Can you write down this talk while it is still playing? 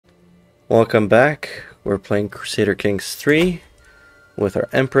Welcome back. We're playing Crusader Kings 3 with our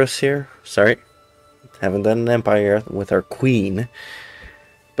Empress here. Sorry, haven't done an Empire with our Queen,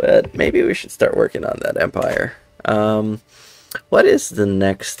 but maybe we should start working on that Empire. What is the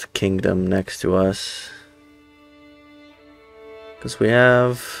next kingdom next to us? Because we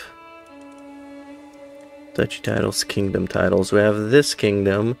have duchy titles, kingdom titles. We have this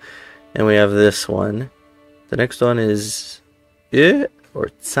kingdom, and we have this one. The next one is or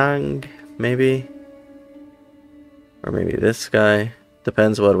Tsang, maybe, or maybe this guy.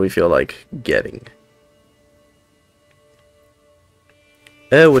 Depends what we feel like getting.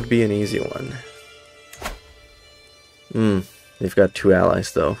 It would be an easy one. They've got 2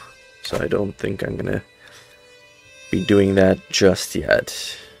 allies though, so I don't think I'm gonna be doing that just yet.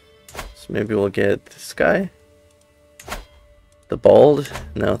 So maybe we'll get this guy. The bald?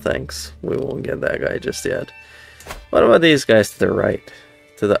 No thanks. We won't get that guy just yet. What about these guys to the right?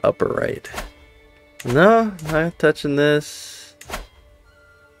 To the upper right? No, not touching this.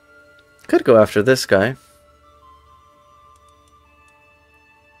 Could go after this guy.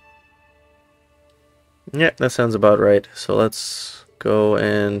 Yeah, that sounds about right. So let's go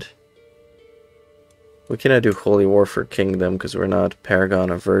and... we cannot do Holy War for Kingdom because we're not Paragon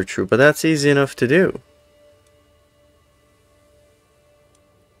of Virtue, but that's easy enough to do.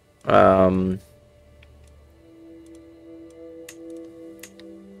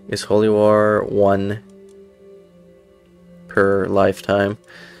 Is Holy War 1 per lifetime?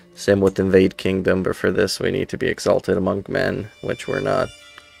 Same with Invade Kingdom, but for this we need to be exalted among men, which we're not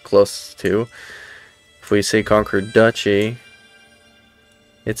close to. If we say Conquer Duchy,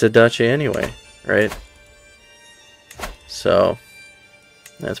 it's a duchy anyway, right? So,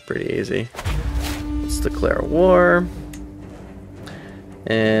 that's pretty easy. Let's declare war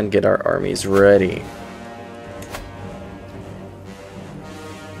and get our armies ready.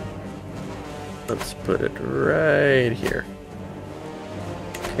 Let's put it right here.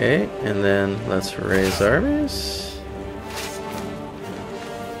 Okay, and then let's raise armies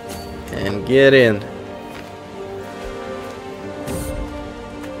and get in.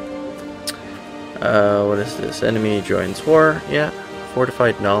 What is this? Enemy joins war. Yeah,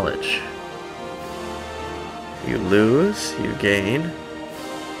 fortified knowledge. You lose, you gain.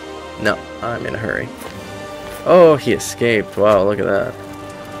 No, I'm in a hurry. Oh, he escaped. Wow, look at that.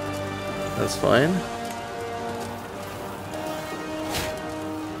 That's fine.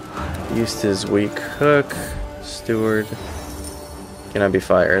 Used his weak hook. Steward. Cannot be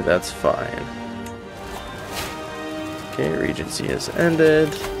fired. That's fine. Okay, Regency has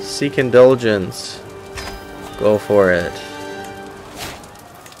ended. Seek indulgence. Go for it.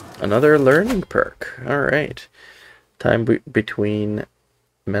 Another learning perk. Alright. Time between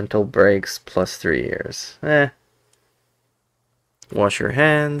mental breaks plus 3 years. Wash your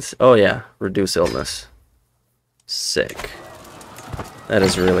hands. Oh yeah, reduce illness. Sick. That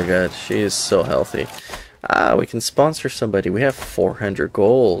is really good. She is so healthy. Ah, we can sponsor somebody. We have 400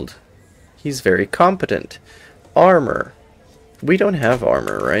 gold. He's very competent. Armor. We don't have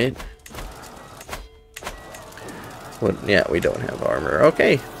armor, right? Well, yeah, we don't have armor.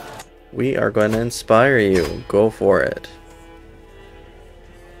 Okay. We are going to inspire you. Go for it.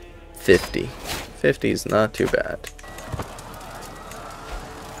 50. 50 is not too bad.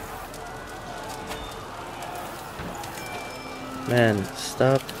 Man,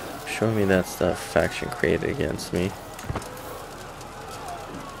 stop showing me that stuff faction created against me.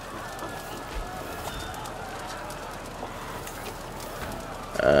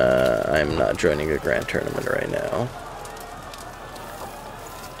 I'm not joining the grand tournament right now.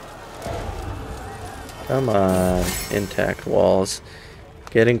 Come on, intact walls.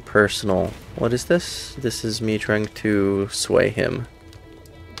 Getting personal. What is this? This is me trying to sway him.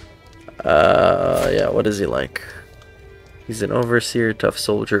 Yeah, what is he like? He's an overseer, tough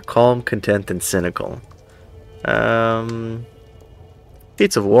soldier, calm, content, and cynical.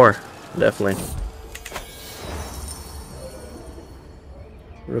 Feats of war, definitely.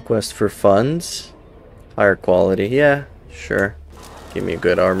 Request for funds. Higher quality, yeah, sure. Give me a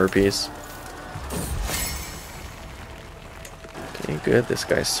good armor piece. Okay, good. This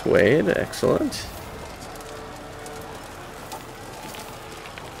guy's swayed. Excellent.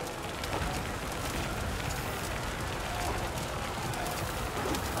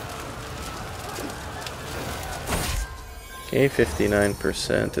 Okay,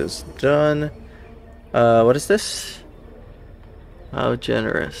 59% is done. What is this? How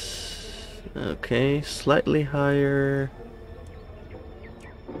generous. Okay, slightly higher.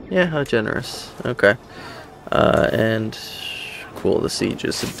 Yeah, how generous. Okay. And cool, the siege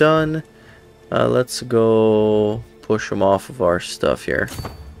is done. Let's go push them off of our stuff here.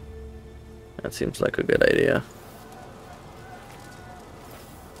 That seems like a good idea.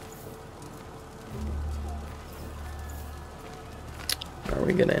 Are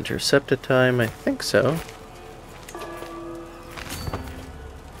we gonna intercept a time? I think so.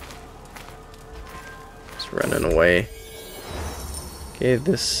 It's running away. Okay,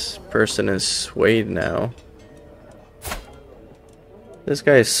 this person is swayed now. This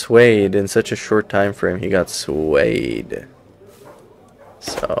guy is swayed in such a short time frame. He got swayed.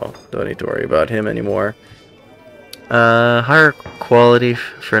 So, don't need to worry about him anymore. Higher quality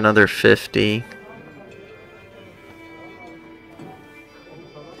for another 50.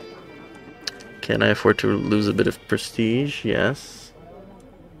 Can I afford to lose a bit of prestige? Yes.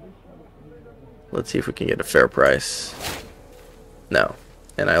 Let's see if we can get a fair price. No.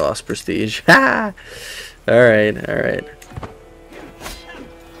 And I lost prestige. Ha! Alright, alright.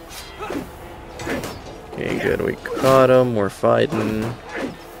 Okay, good. We caught him. We're fighting.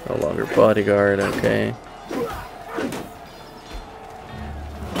 No longer bodyguard. Okay.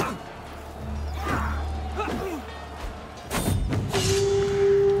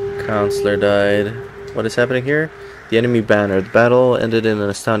 Counselor died. What is happening here? The enemy banner. The battle ended in an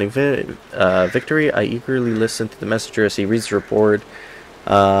astounding victory. I eagerly listen to the messenger as he reads the report.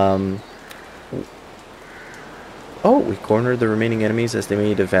 Oh, we cornered the remaining enemies as they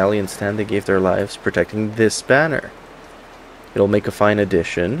made a valiant stand. They gave their lives protecting this banner. It'll make a fine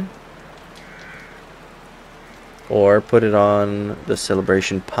addition. Or put it on the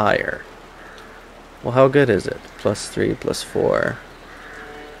celebration pyre. Well, how good is it? +3, +4.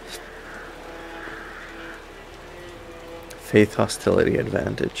 Faith, hostility,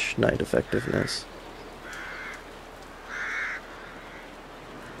 advantage, knight effectiveness.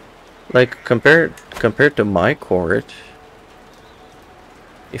 Like, compared to my court,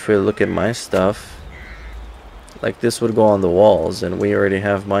 if we look at my stuff, like this would go on the walls, and we already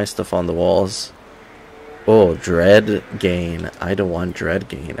have my stuff on the walls. Oh, dread gain. I don't want dread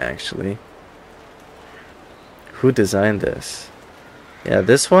gain, actually. Who designed this? Yeah,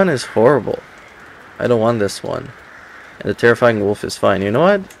 this one is horrible. I don't want this one. And the terrifying wolf is fine. You know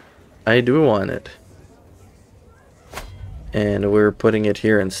what? I do want it. And we're putting it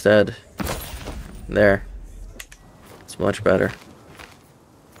here instead. There. It's much better.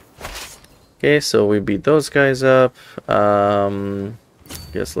 Okay, so we beat those guys up.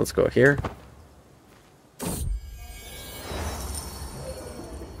 Guess let's go here.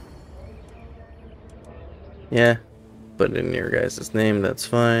 Yeah. Put it in your guys' name. That's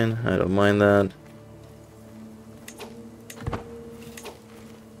fine. I don't mind that.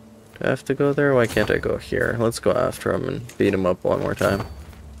 Do I have to go there? Why can't I go here? Let's go after him and beat him up one more time.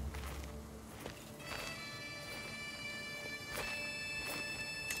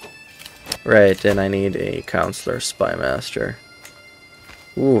 Right, and I need a counselor spy master.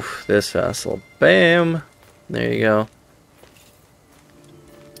 Oof, this vassal. Bam! There you go.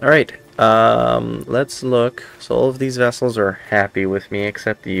 Alright, let's look. So all of these vassals are happy with me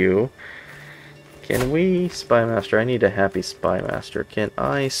except you. Can we spy master? I need a happy spy master. Can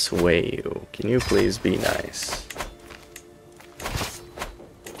I sway you? Can you please be nice?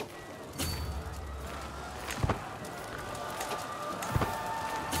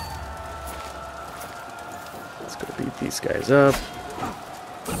 Let's go beat these guys up.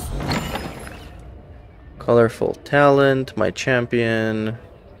 Colorful talent, my champion.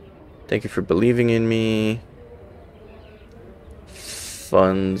 Thank you for believing in me.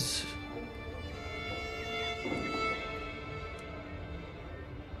 Funds.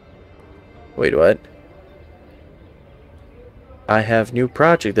 Wait, what? I have new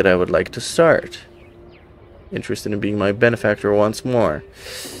project that I would like to start. Interested in being my benefactor once more.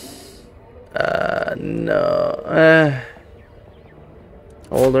 No.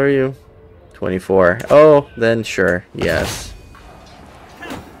 How old are you? 24. Oh, then sure. Yes.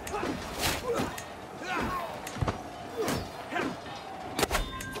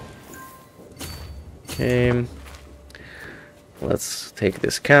 Okay. Let's take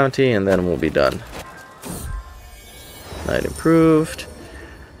this county and then we'll be done. Knight improved.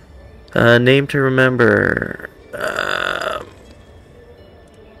 Name to remember.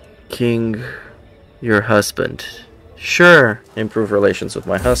 King, your husband. Sure. Improve relations with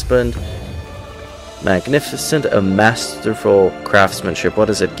my husband. Magnificent, a masterful craftsmanship. What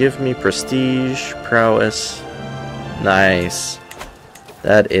does it give me? Prestige, prowess. Nice.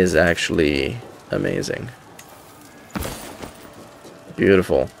 That is actually amazing.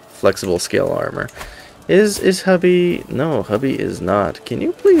 Beautiful. Flexible scale armor. Is hubby... No, hubby is not. Can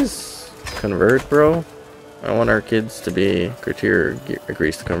you please convert, bro? I want our kids to be... Criteria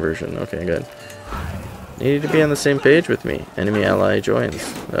agrees to conversion. Okay, good. Needed to be on the same page with me. Enemy ally joins.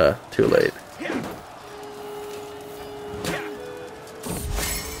 Too late.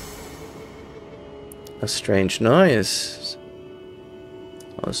 A strange noise.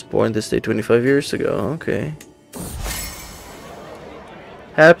 I was born this day 25 years ago. Okay.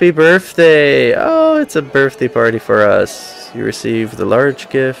 Happy birthday! Oh, it's a birthday party for us. You receive the large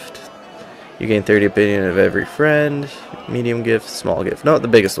gift. You gain 30 opinion of every friend. Medium gift, small gift. No, the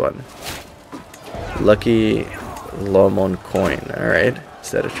biggest one. Lucky Lomon coin. Alright. Is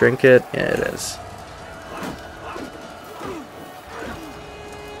that a trinket? Yeah, it is.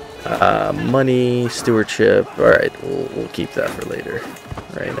 Money, stewardship. Alright, we'll keep that for later.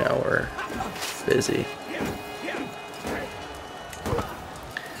 Right now we're busy.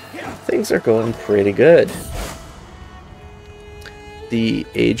 Things are going pretty good. The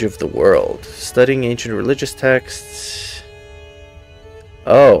Age of the World. Studying ancient religious texts.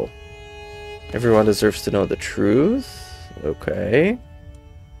 Oh. Everyone deserves to know the truth. Okay.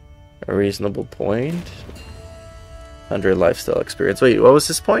 A reasonable point. 100 lifestyle experience. Wait, what was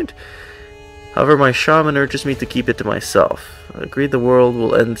this point? However, my shaman urges me to keep it to myself. I agreed the world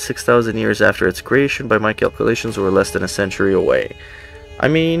will end 6,000 years after its creation. By my calculations, we're less than a century away. I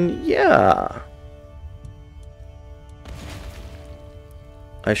mean, yeah.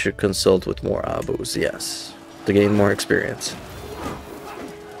 I should consult with more abus, yes. To gain more experience.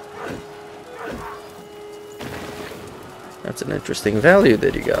 That's an interesting value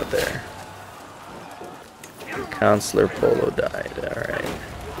that you got there. Counselor Polo died, alright.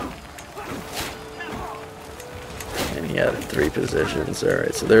 And he had 3 positions,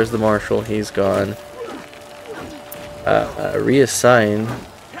 alright. So there's the Marshal, he's gone. Reassign.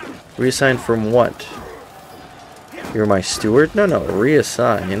 Reassign from what? You're my steward? No,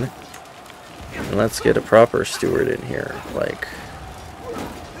 reassign. And let's get a proper steward in here. Like,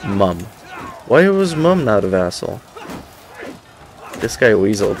 Mum. Why was Mum not a vassal? This guy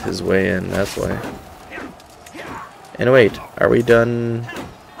weaseled his way in, that's why. And wait, are we done?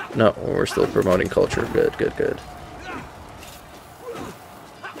 No, we're still promoting culture. Good, good, good.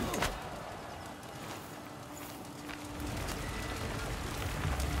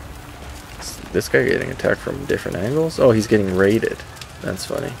 Is this guy getting attacked from different angles? Oh, he's getting raided. That's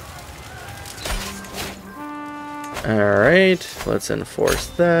funny. Alright, let's enforce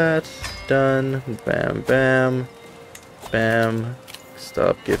that. Done. Bam, bam. Bam.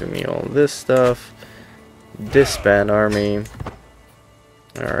 Stop giving me all this stuff. Disband army.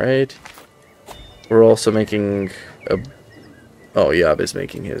 Alright. We're also making a... Oh, Yab is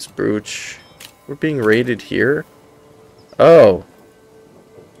making his brooch. We're being raided here? Oh.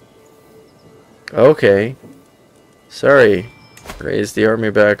 Okay. Sorry. Raise the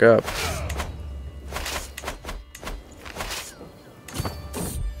army back up.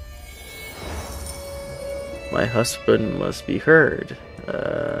 My husband must be heard.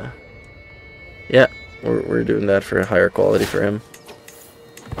 Yeah. We're doing that for a higher quality for him.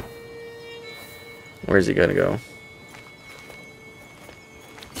 Where's he gonna go?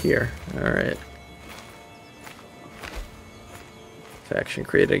 Here. Alright. Faction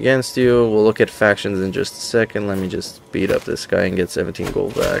created against you. We'll look at factions in just a second. Let me just beat up this guy and get 17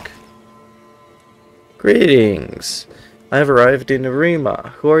 gold back. Greetings! I have arrived in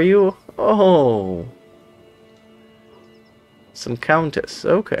Arima. Who are you? Oh! Some countess.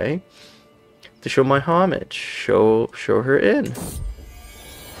 Okay. To show my homage. Show her in.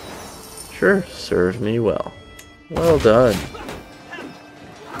 Sure, serve me well. Well done.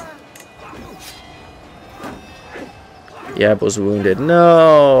 Yab was wounded.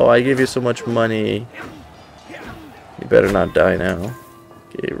 No! I gave you so much money. You better not die now.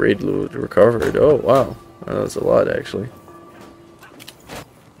 Okay, raid loot recovered. Oh, wow. That's a lot, actually.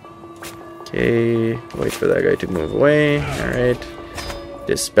 Okay, wait for that guy to move away. Alright.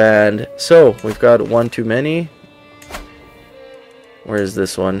 Disband. So, we've got one too many. Where is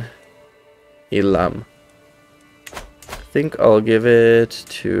this one? Elam. I think I'll give it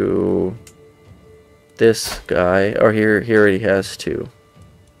to this guy. Or he already has 2.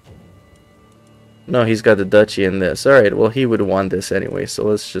 No, he's got the duchy in this. Alright, well he would want this anyway, so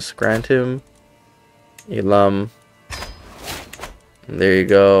let's just grant him Elam. There you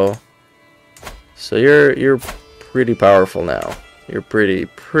go. So you're pretty powerful now. You're pretty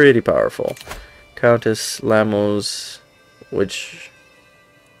powerful. Countess Lamos, which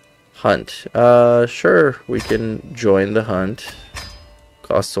hunt? Sure, we can join the hunt.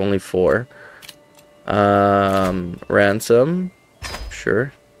 Costs only 4. Ransom,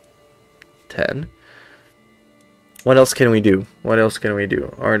 sure. 10. What else can we do? What else can we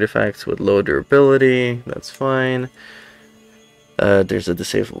do? Artifacts with low durability, that's fine. There's a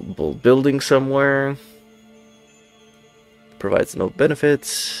disable building somewhere. Provides no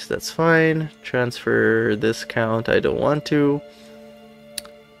benefits, that's fine. Transfer this count, I don't want to.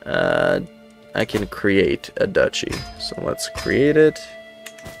 I can create a duchy. So let's create it.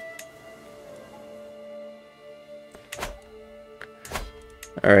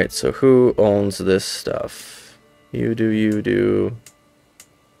 Alright, so who owns this stuff? You do,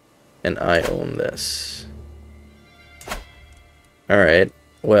 and I own this. Alright,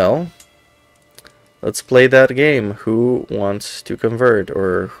 well, let's play that game. Who wants to convert,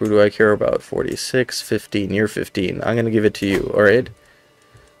 or who do I care about? 46, 15, you're 15. I'm gonna give it to you, alright?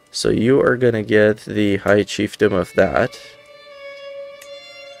 So you are gonna get the High Chiefdom of that,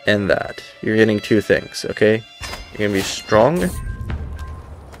 and that. You're getting two things, okay? You're gonna be strong.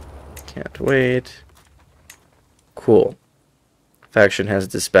 Can't wait. Cool. Faction has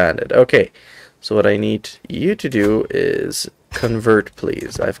disbanded. Okay, so what I need you to do is convert,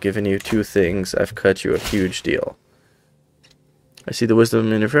 please. I've given you two things. I've cut you a huge deal. I see the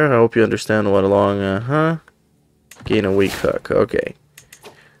wisdom in your prayer. I hope you understand what along, gain a weak hook. Okay.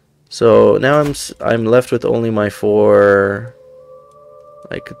 So now I'm left with only my 4,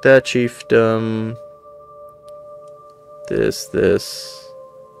 like that chiefdom, this,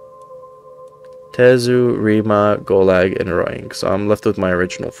 Tezu, Rima, Golag, and Roing. So I'm left with my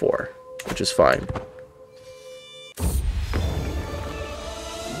original 4, which is fine.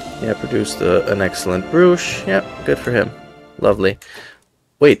 Yeah, produced an excellent Bruche. Yeah, good for him. Lovely.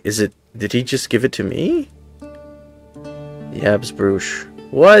 Wait, did he just give it to me? Yab's Bruche.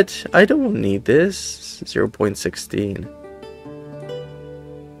 What? I don't need this. 0.16.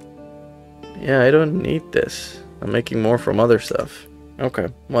 Yeah, I don't need this. I'm making more from other stuff. Okay,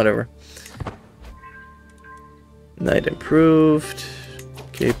 whatever. Knight improved.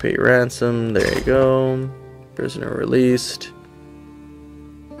 Okay, pay ransom. There you go. Prisoner released.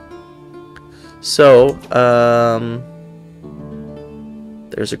 So,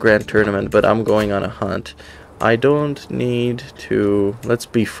 there's a grand tournament, but I'm going on a hunt. I don't need to... Let's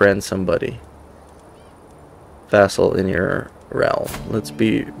befriend somebody. Vassal in your realm. Let's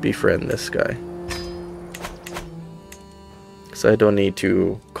befriend this guy. Because I don't need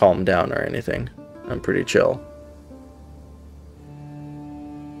to calm down or anything. I'm pretty chill.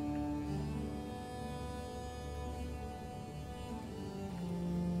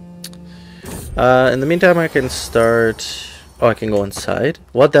 In the meantime, I can start... Oh, I can go inside?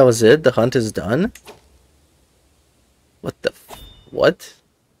 What? That was it? The hunt is done? What the... What?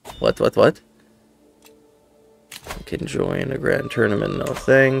 What? I can join a grand tournament. No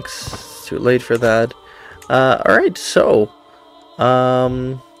thanks. It's too late for that. Alright, so...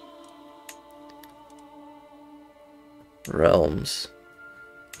 Realms.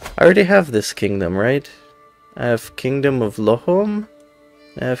 I already have this kingdom, right? I have Kingdom of Lohom.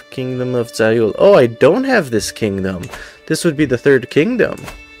 I have Kingdom of Zayul. Oh, I don't have this kingdom. This would be the 3rd kingdom.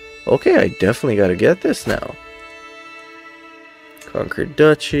 Okay, I definitely gotta get this now. Conquered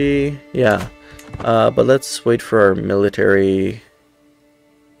Duchy. Yeah. But let's wait for our military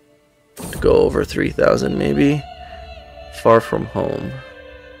to go over 3,000 maybe. Far from home.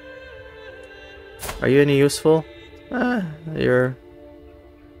 Are you any useful? You're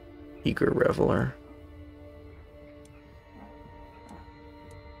eager reveler.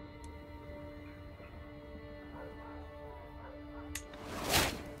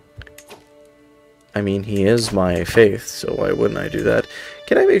 I mean, he is my faith, so why wouldn't I do that?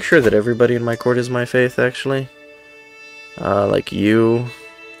 Can I make sure that everybody in my court is my faith, actually? Like you,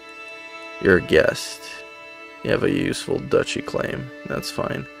 you're a guest. You have a useful duchy claim. That's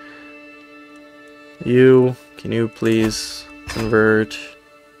fine. You, can you please convert?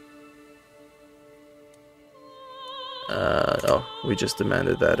 Oh, we just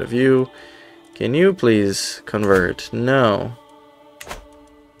demanded that of you. Can you please convert? No.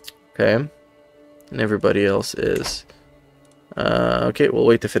 Okay. And everybody else is. Okay, we'll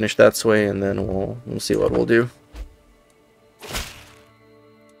wait to finish that sway, and then we'll see what we'll do.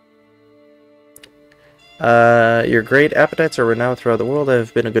 Your great appetites are renowned throughout the world. I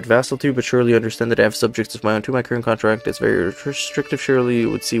have been a good vassal too, but surely you understand that I have subjects of my own too. My current contract is very restrictive. Surely you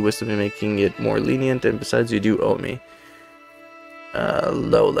would see wisdom in making it more lenient, and besides, you do owe me.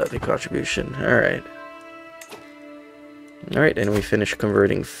 Low levy contribution. Alright. Alright, and we finish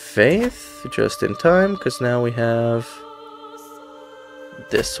converting faith just in time, because now we have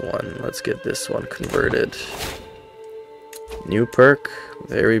this one. Let's get this one converted. New perk.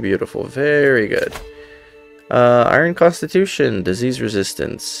 Very beautiful. Very good. Iron Constitution. Disease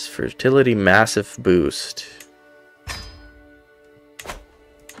resistance. Fertility massive boost.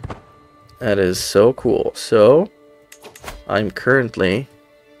 That is so cool. So, I'm currently...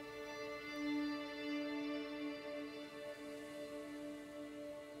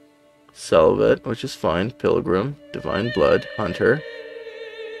 celibate, which is fine. Pilgrim, Divine Blood, Hunter.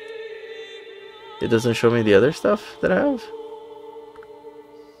 It doesn't show me the other stuff that I have?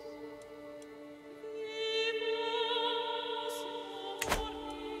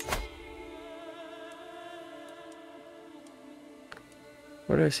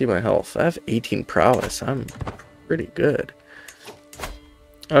 Where do I see my health? I have 18 prowess. I'm pretty good.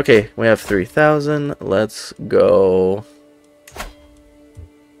 Okay, we have 3,000. Let's go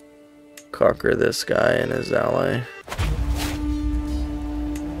conquer this guy and his ally.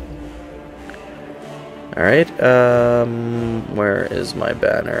 Alright, where is my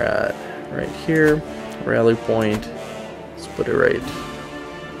banner at? Right here. Rally point. Let's put it right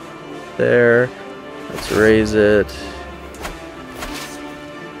there. Let's raise it.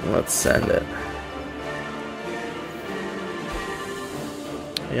 Let's send it.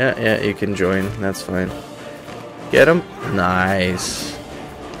 Yeah, you can join. That's fine. Get him. Nice.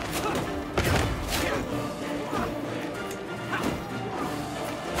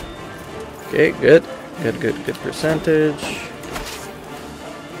 Okay, good. Good percentage.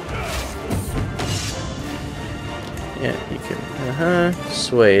 Yeah, you can.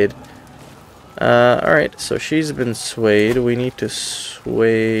 Swayed. Alright, so she's been swayed. We need to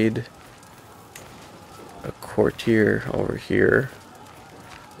swayed a courtier over here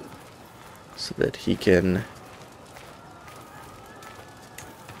so that he can.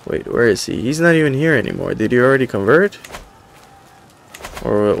 Wait, where is he? He's not even here anymore. Did he already convert?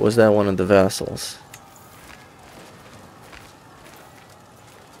 Or was that one of the vassals?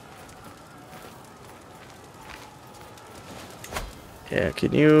 Yeah,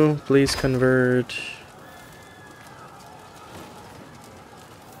 can you please convert?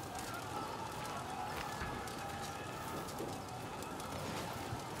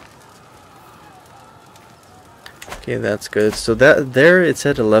 Okay, that's good. So that there it's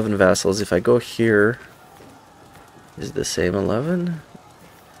at 11 vassals. If I go here, is the same 11?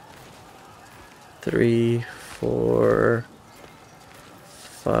 3, 4,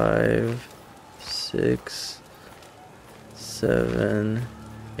 5, 6, 7,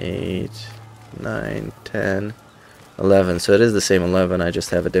 8, 9, 10, 11. So it is the same 11. I just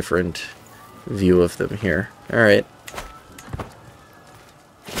have a different view of them here. Alright.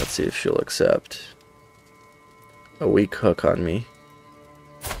 Let's see if she'll accept. A weak hook on me.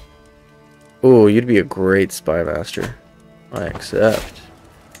 Oh, you'd be a great spy master. I accept.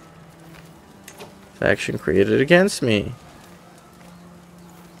 Faction created against me.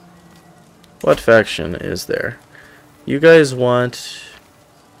 What faction is there? You guys want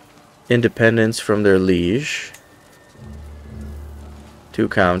independence from their liege. 2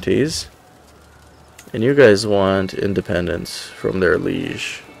 counties. And you guys want independence from their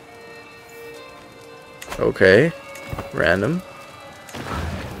liege. Okay. Random.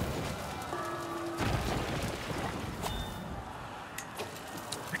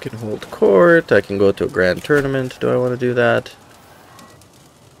 I can hold court. I can go to a grand tournament. Do I want to do that?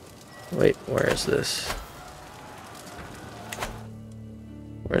 Wait, where is this?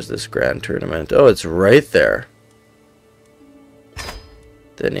 Where's this grand tournament? Oh, it's right there.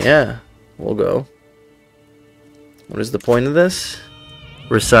 Then yeah, we'll go. What is the point of this?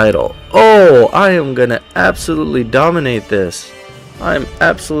 Recital. Oh, I am gonna absolutely dominate this. I'm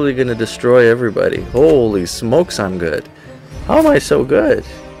absolutely gonna destroy everybody. Holy smokes, I'm good. How am I so good?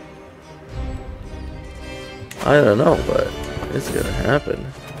 I don't know, but it's gonna happen.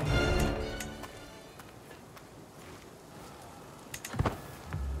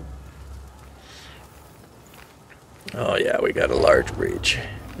 Oh yeah, we got a large breach.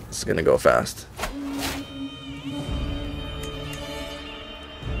 It's gonna go fast.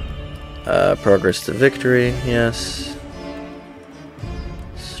 Progress to victory, yes.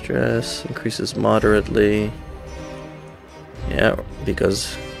 Stress increases moderately. Yeah,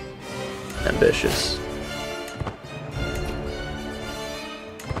 because ambitious.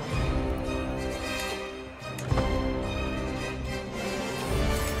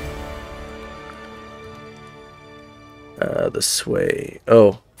 The sway.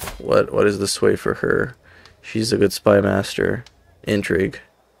 Oh, what is the sway for her? She's a good spy master. Intrigue.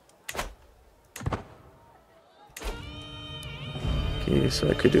 Okay, so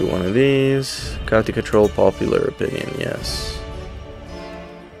I could do one of these. County control, popular opinion, yes.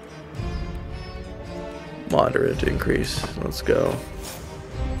 Moderate increase. Let's go.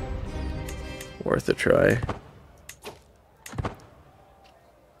 Worth a try.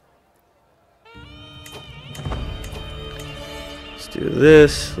 Let's do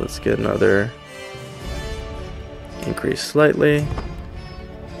this. Let's get another increase slightly.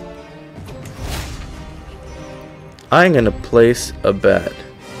 I'm gonna place a bet.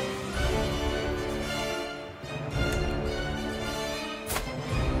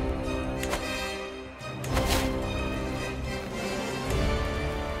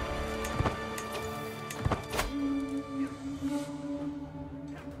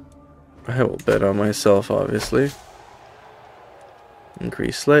 I will bet on myself, obviously.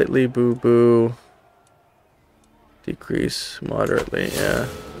 Increase slightly, boo-boo. Decrease moderately, yeah.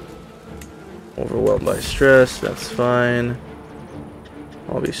 Overwhelmed by stress, that's fine.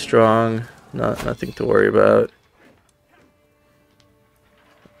 I'll be strong, nothing to worry about.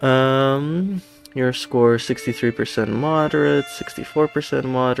 Your score 63% moderate, 64%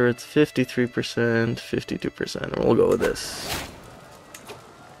 moderate, 53%, 52%. We'll go with this.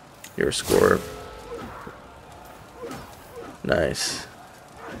 Your score. Nice.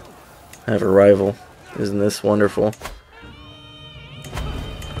 I have a rival. Isn't this wonderful?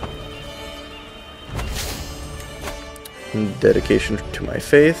 Dedication to my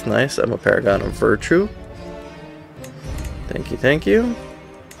faith. Nice. I'm a paragon of virtue. Thank you, thank you.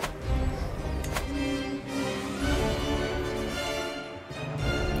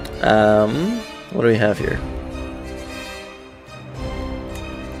 What do we have here?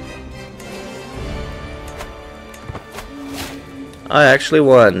 I actually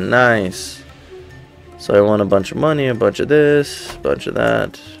won. Nice. So I won a bunch of money, a bunch of this, a bunch of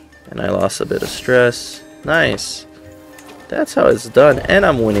that, and I lost a bit of stress. Nice. That's how it's done, and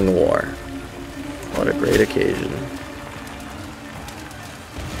I'm winning war. What a great occasion.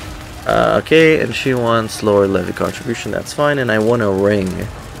 Okay, and she wants lower levy contribution. That's fine, and I won a ring.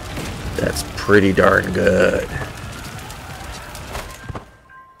 That's pretty darn good.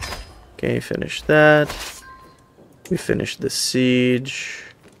 Okay, finish that. We finished the siege.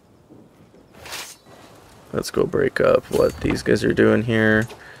 Let's go break up what these guys are doing here.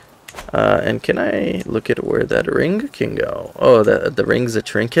 And can I look at where that ring can go? Oh, the ring's a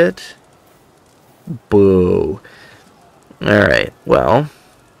trinket? Boo. Alright, well.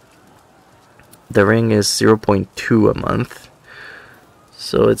 The ring is 0.2 a month.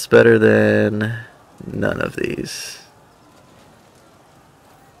 So it's better than none of these.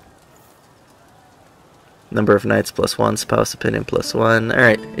 Number of knights +1, spouse opinion +1.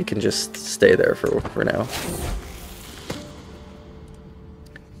 Alright, it can just stay there for now.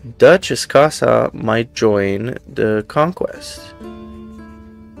 Duchess Casa might join the conquest.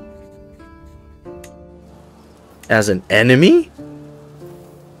 As an enemy?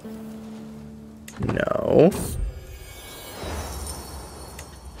 No.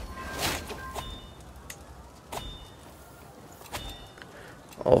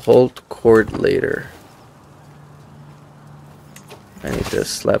 I'll hold court later. I need to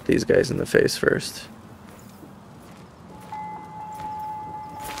slap these guys in the face first.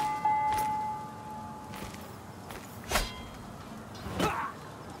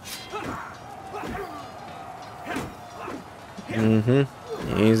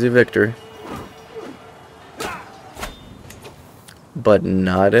 Easy victory. But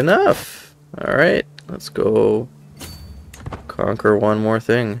not enough. Alright, let's go conquer one more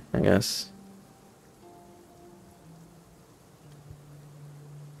thing, I guess.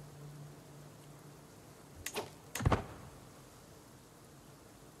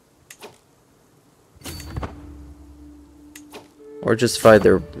 Or just fight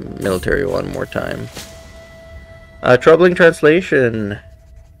their military one more time. Troubling translation.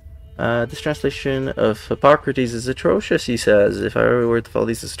 This translation of Hippocrates is atrocious, he says. If I were to follow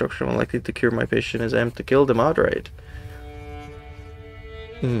these instructions, I'm likely to cure my patient as I am to kill them outright.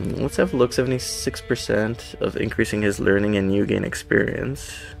 Let's have a look. 76% of increasing his learning and you gain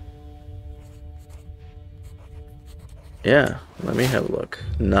experience. Yeah, let me have a look.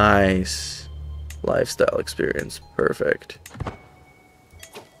 Nice. Lifestyle experience. Perfect.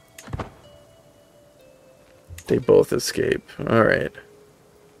 They both escape. Alright.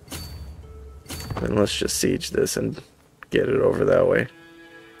 Then let's just siege this and get it over that way.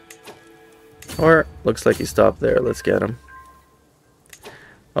 Or, looks like he stopped there. Let's get him.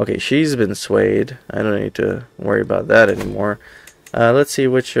 Okay, she's been swayed. I don't need to worry about that anymore. Let's see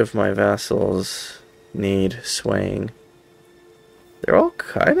which of my vassals need swaying. They're all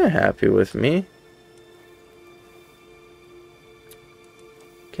kind of happy with me.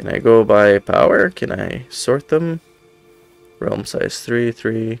 Can I go by power? Can I sort them? Realm size 3,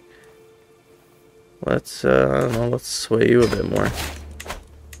 3. Let's, I don't know, let's sway you a bit more.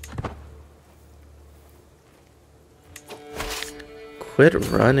 Quit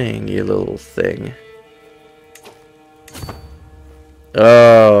running, you little thing.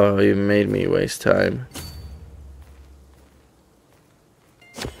 Oh, you made me waste time.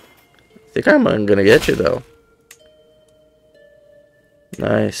 I think I'm gonna get you, though.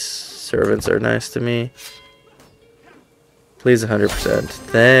 Nice. Servants are nice to me. Please 100%.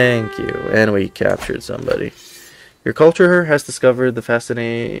 Thank you. And we captured somebody. Your culture has discovered the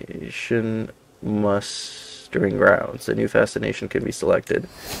fascination mustering grounds. A new fascination can be selected.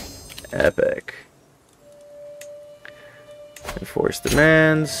 Epic. Enforce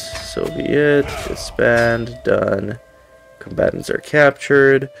demands. So be it. Disband. Done. Combatants are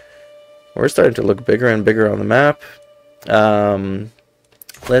captured. We're starting to look bigger and bigger on the map.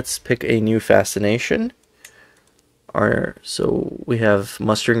 Let's pick a new fascination. So we have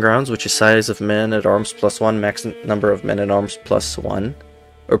mustering grounds, which is size of men at arms +1, max number of men at arms +1,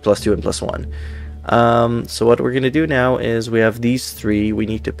 or +2 and +1. So what we're going to do now is we have these three. We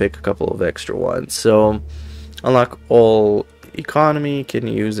need to pick a couple of extra ones. So unlock all economy, can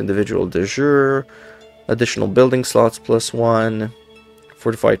use individual de jure, additional building slots +1,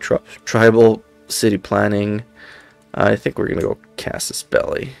 fortified tribal city planning. I think we're going to go Casus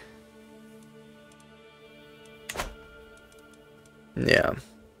Belli. Yeah.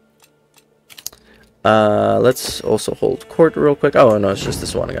 Let's also hold court real quick. Oh, no, it's just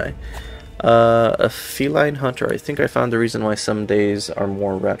this one guy. A feline hunter. I think I found the reason why some days are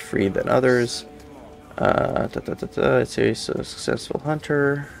more rat-free than others. It's a successful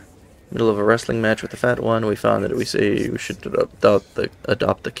hunter. Middle of a wrestling match with the fat one. We found that we should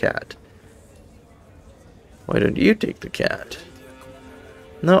adopt the cat. Why don't you take the cat?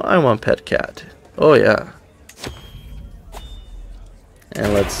 No, I want pet cat. Oh, yeah.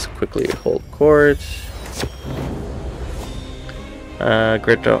 And let's quickly hold court.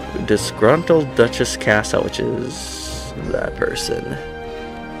 Disgruntled Duchess Casa, which is that person.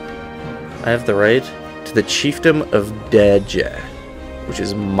 I have the right to the Chiefdom of Deje, which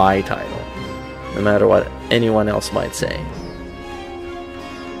is my title, no matter what anyone else might say.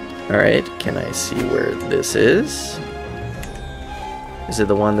 Alright, can I see where this is? Is it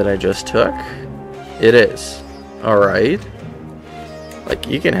the one that I just took? It is. Alright. Like,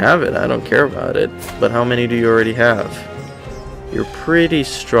 you can have it, I don't care about it. But how many do you already have? You're pretty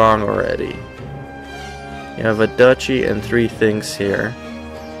strong already. You have a duchy and 3 things here.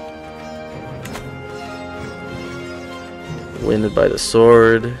 Winded by the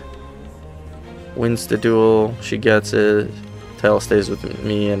sword. Wins the duel, she gets it. Tile stays with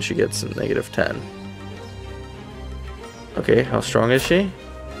me and she gets a -10. Okay, how strong is she?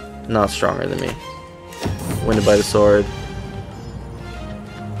 Not stronger than me. Winded by the sword.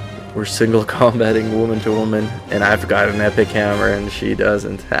 We're single combating woman to woman, and I've got an epic hammer and she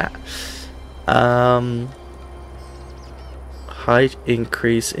doesn't. High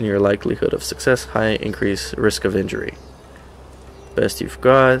increase in your likelihood of success, high increase risk of injury. Best you've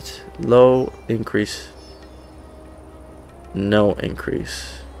got, low increase, no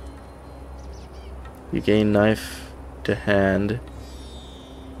increase. You gain knife to hand,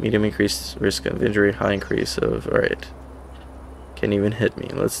 medium increase risk of injury, high increase of, alright. Can't even hit me.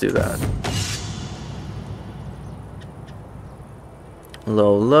 Let's do that.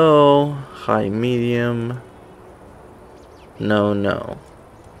 Low, low. High, medium. No, no.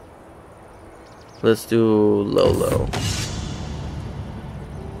 Let's do low, low.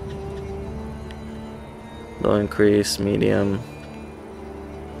 Low increase, medium.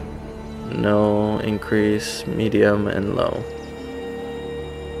 No increase, medium, and low.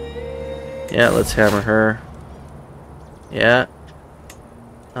 Yeah, let's hammer her. Yeah.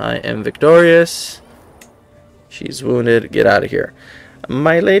 I am victorious. She's wounded. Get out of here.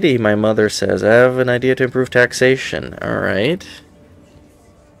 My lady, my mother says, I have an idea to improve taxation. Alright.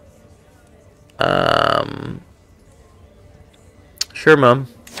 Sure, Mum.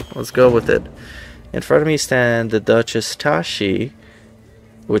 Let's go with it. In front of me stand the Duchess Tashi,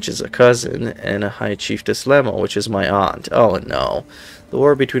 which is a cousin, and a High Chiefess Lemo, which is my aunt. Oh, no. The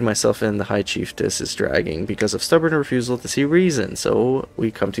war between myself and the High Chiefess is dragging because of stubborn refusal to see reason, so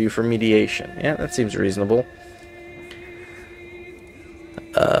we come to you for mediation. Yeah, that seems reasonable.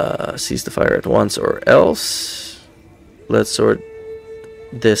 Cease the fire at once or else. Let's sort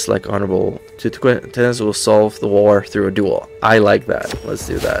this like honorable. Tenants will solve the war through a duel. I like that. Let's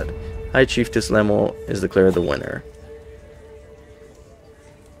do that. High Chiefess Lemo is declared the winner.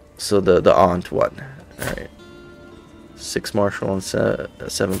 So the aunt won. Alright. 6 martial and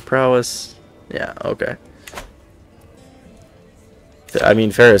 7 prowess. Yeah, okay. I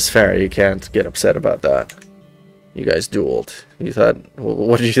mean, fair is fair. You can't get upset about that. You guys dueled. You thought,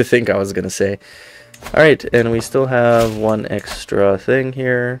 what did you think I was going to say? Alright, and we still have one extra thing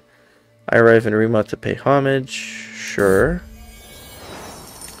here. I arrive in Rima to pay homage. Sure.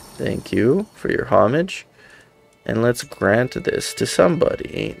 Thank you for your homage. And let's grant this to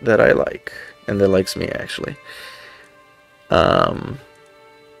somebody that I like. And that likes me, actually.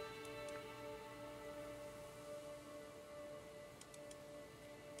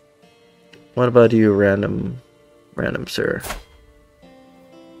 What about you, random sir?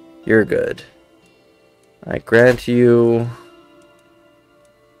 You're good. I grant you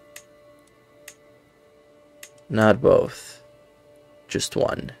Not both. Just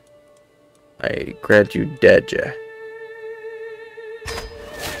one. I grant you Deja.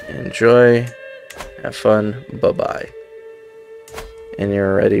 Enjoy. Have fun. Bye-bye. And you're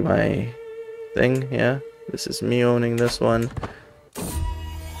already my thing, yeah? This is me owning this one.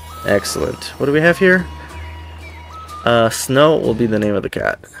 Excellent. What do we have here? Snow will be the name of the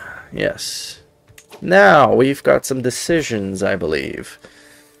cat. Yes. Now, we've got some decisions, I believe.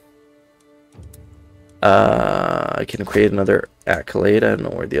 I can create another accolade. I don't know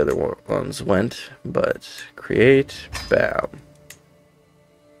where the other ones went, but create, bam.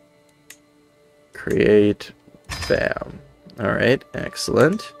 Create, bam. Alright,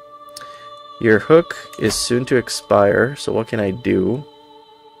 excellent. Your hook is soon to expire, so what can I do?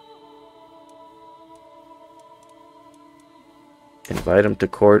 Invite him to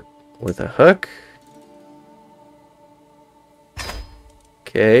court with a hook.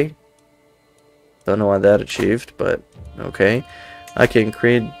 Okay. Don't know what that achieved, but okay. I can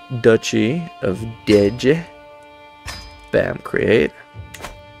create Duchy of Deja. Bam, create.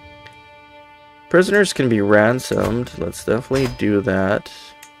 Prisoners can be ransomed. Let's definitely do that.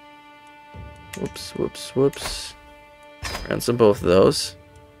 Whoops, whoops, whoops. Ransom both of those.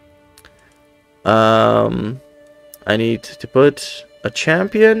 I need to put a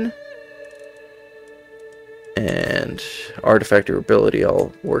champion and artifact durability.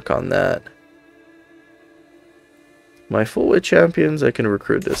 I'll work on that. My full wit champions, I can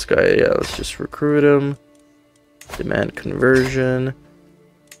recruit this guy. Yeah, let's just recruit him. Demand conversion.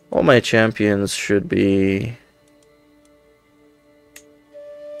 All my champions should be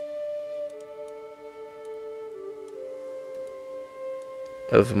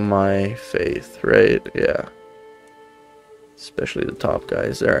of my faith, right? Yeah. Especially the top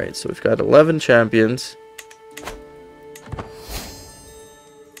guys. Alright, so we've got 11 champions.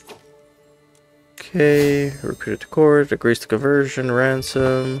 Okay, recruited to court, agrees to conversion,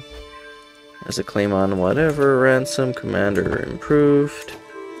 ransom. Has a claim on whatever, ransom, commander improved.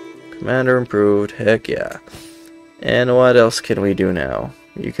 Commander improved, heck yeah. And what else can we do now?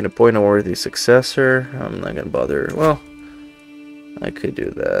 You can appoint a worthy successor. I'm not gonna bother. Well, I could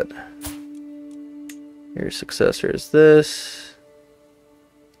do that. Your successor is this.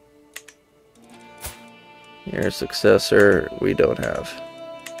 Your successor we don't have.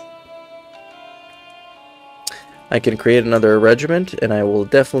 I can create another regiment, and I will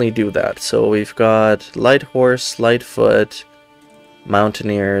definitely do that. So we've got light horse, light foot,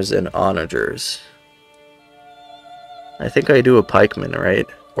 mountaineers, and onagers. I think I do a pikeman, right?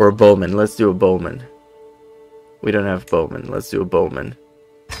 Or a bowman. Let's do a bowman. We don't have bowman. Let's do a bowman.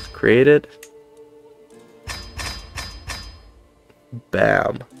 Let's create it.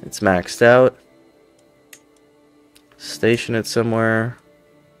 Bam. It's maxed out. Station it somewhere.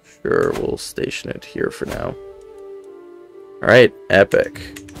 Sure, we'll station it here for now. Alright,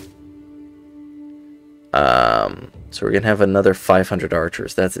 epic. So we're gonna have another 500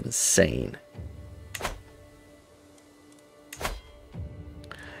 archers. That's insane.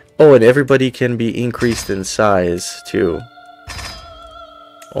 Oh, and everybody can be increased in size, too.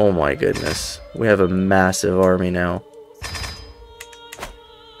 Oh my goodness. We have a massive army now.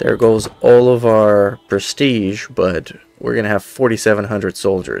 There goes all of our prestige, but we're gonna have 4,700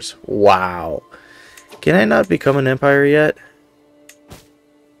 soldiers. Wow. Can I not become an empire yet?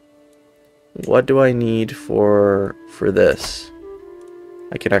 What do I need for this?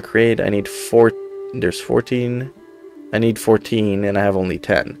 I cannot create. I need 4. There's 14. I need 14 and I have only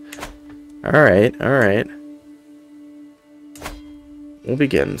 10. Alright, alright. We'll be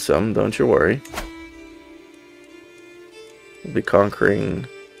getting some, don't you worry. We'll be conquering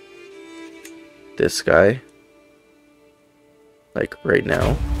this guy. Like right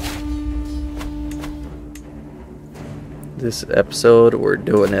now. This episode, we're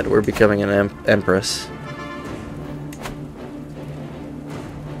doing it. We're becoming an empress.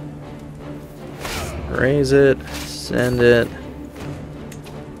 Raise it, send it.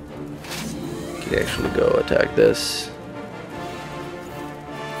 Can actually go attack this.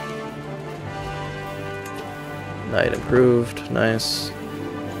 Knight improved, nice.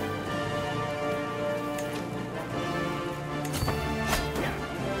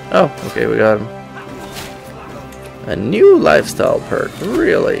 Oh, okay, we got him. A new lifestyle perk,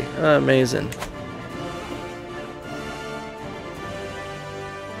 really? Amazing.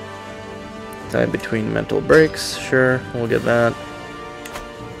 Time between mental breaks, sure, we'll get that.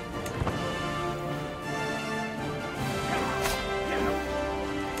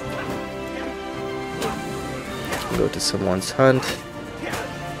 Go to someone's hunt.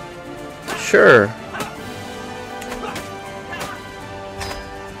 Sure.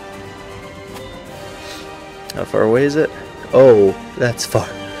 How far away is it? Oh, that's far.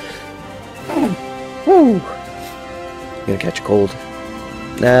 Woo! Gonna catch a cold.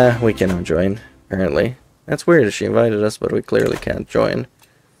 Nah, we cannot join, apparently. That's weird. She invited us, but we clearly can't join.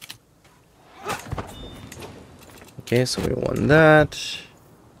 Okay, so we won that.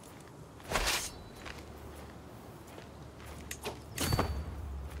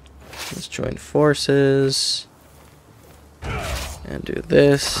 Let's join forces. And do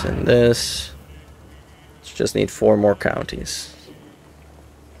this and this. Let's just need 4 more counties.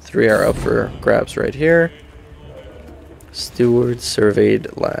 3 are up for grabs right here. Steward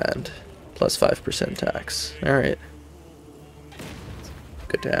surveyed land. Plus 5% tax. Alright.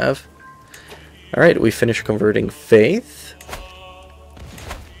 Good to have. Alright, we finished converting faith.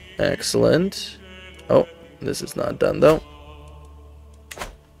 Excellent. Oh, this is not done though.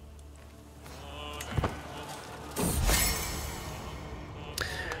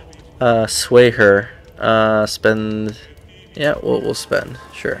 Sway her. Spend... Yeah, we'll spend.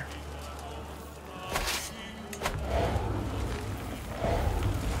 Sure.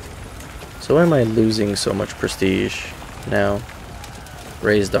 So why am I losing so much prestige now?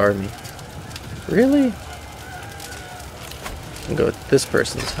 Raised army. Really? I'll go with this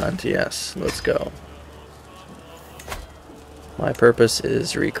person's hunt. Yes, let's go. My purpose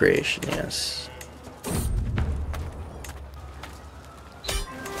is recreation. Yes.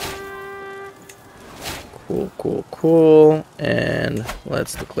 Cool, cool, cool. And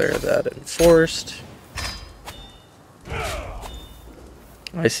let's declare that enforced.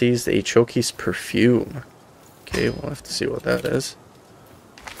 I seized a Choki's perfume. Okay, we'll have to see what that is.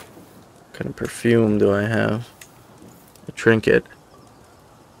 What kind of perfume do I have? A trinket.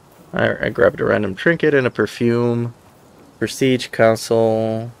 I grabbed a random trinket and a perfume. Prestige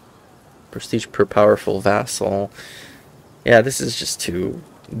council. Prestige per powerful vassal. Yeah, this is just too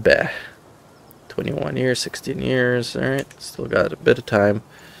beh. 21 years, 16 years. Alright, still got a bit of time.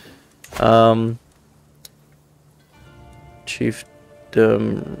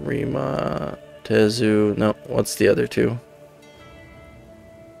 Chiefdom, Rima, Tezu. No, what's the other two?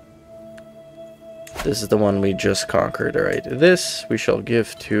 This is the one we just conquered. Alright, this we shall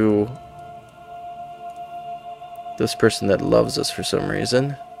give to this person that loves us for some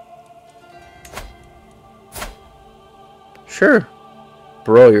reason. Sure.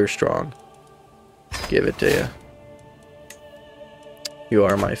 Bro, you're strong. Give it to you. You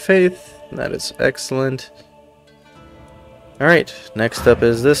are my faith. That is excellent. Alright, next up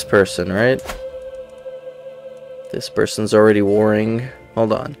is this person, right? This person's already warring.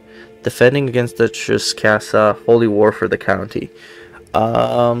 Hold on. Defending against the Chuskasa. Holy war for the county.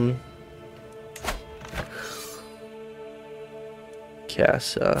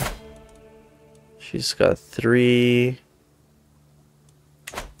 Casa. She's got 3...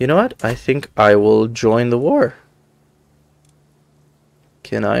 You know what? I think I will join the war.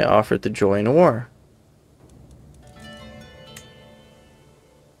 Can I offer to join a war?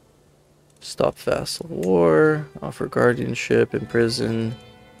 Stop vassal war. Offer guardianship. Imprison.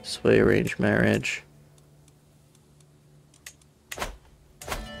 Sway arranged marriage.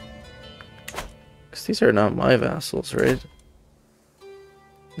 Because these are not my vassals, right?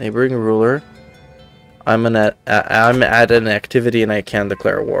 Neighboring ruler. I'm at an activity and I can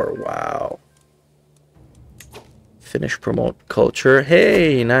declare war. Wow. Finish promote culture.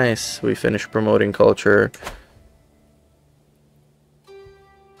 Hey, nice. We finished promoting culture.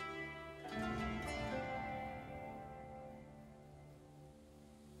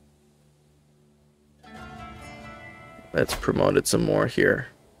 Let's promote it some more here.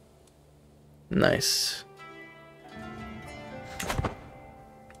 Nice.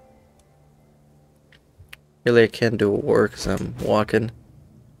 Really, I can't do a war because I'm walking.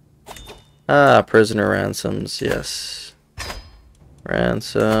 Ah, prisoner ransoms, yes.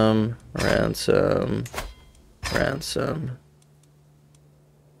 Ransom, ransom, ransom.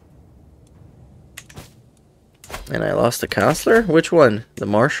 And I lost the counselor? Which one? The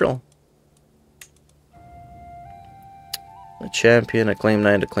marshal? A champion, a claim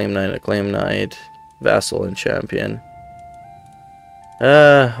knight, a claim knight, a claim knight. Vassal and champion.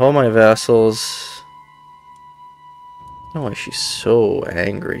 All my vassals. I don't know why she's so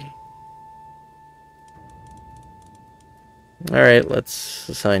angry. Alright, let's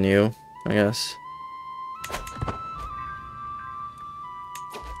assign you, I guess.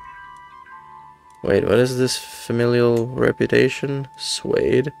 Wait, what is this familial reputation?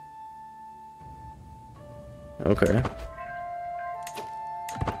 Swayed? Okay.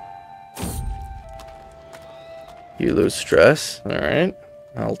 You lose stress. Alright,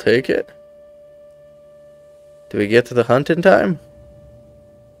 I'll take it. Do we get to the hunt in time?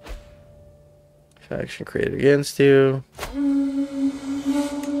 Faction created against you.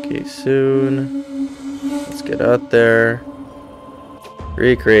 Okay, soon. Let's get out there.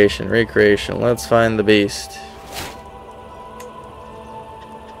 Recreation, recreation. Let's find the beast.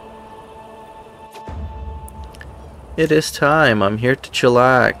 It is time. I'm here to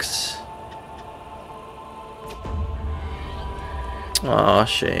chillax. Aw,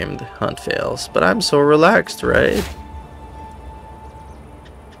 shame. The hunt fails. But I'm so relaxed, right?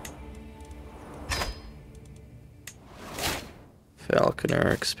 Falconer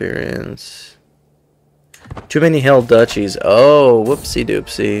experience. Too many held duchies. Oh, whoopsie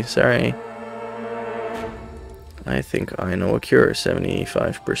doopsie. Sorry. I think I know a cure.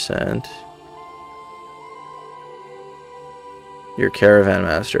 75%. Your caravan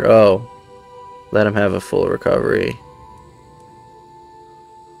master. Oh. Let him have a full recovery.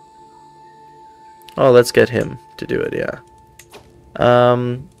 Oh, let's get him to do it, yeah.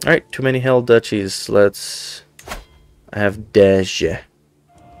 Alright, too many held duchies. I have Deja.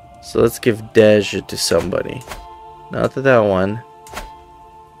 So let's give Deja to somebody. Not to that one.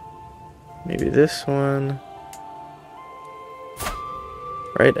 Maybe this one.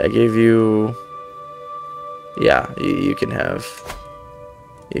 Right, I gave you... Yeah, you can have...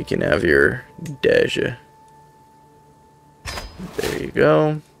 You can have your Deja. There you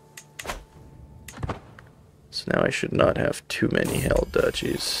go. So now I should not have too many held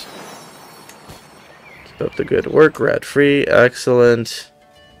duchies. Keep up the good work, rat free, excellent.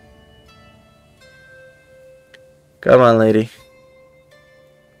 Come on, lady.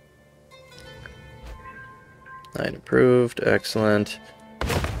 9 approved, excellent.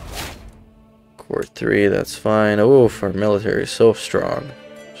 Court 3, that's fine. Oh, our military is so strong.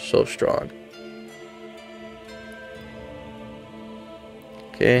 So strong.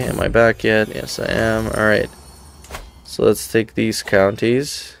 Okay, am I back yet? Yes, I am. Alright. So let's take these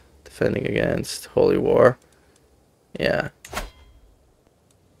counties. Defending against Holy War. Yeah.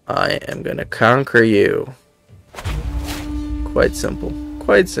 I am gonna conquer you. Quite simple.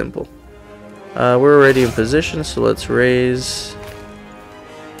 Quite simple. We're already in position, so let's raise.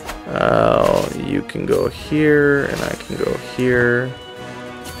 You can go here, and I can go here.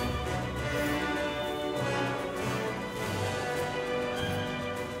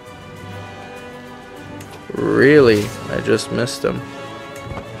 Really? I just missed him.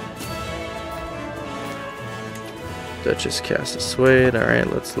 Duchess cast a Swade.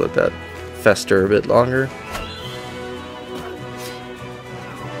 Alright, let's let that fester a bit longer.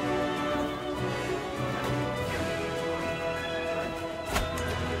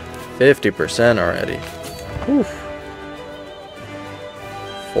 %50 already. Oof.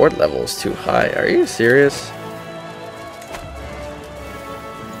 Fort level is too high. Are you serious?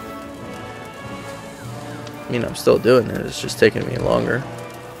 I mean, I'm still doing it. It's just taking me longer.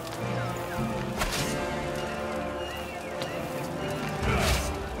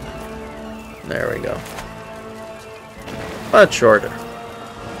 There we go. Much shorter.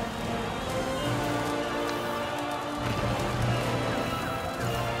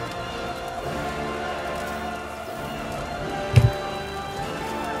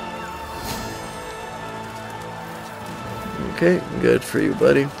 Okay, good for you,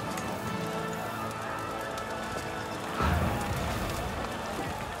 buddy.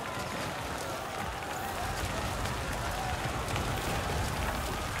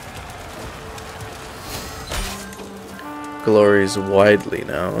 Glory is widely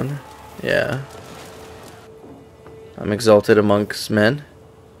known. Yeah. I'm exalted amongst men.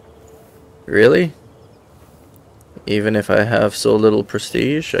 Really? Even if I have so little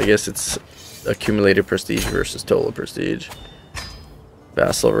prestige? I guess it's accumulated prestige versus total prestige.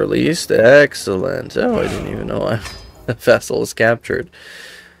 Vassal released. Excellent. Oh, I didn't even know a vassal was captured.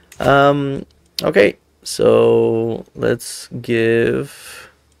 Okay, so let's give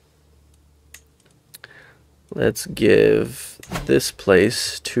this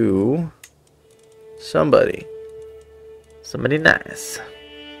place to somebody. Somebody nice.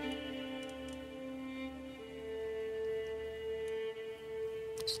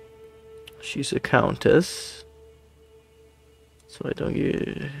 She's a countess. So I don't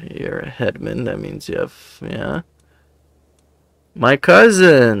get... You're a headman. That means you have... Yeah. My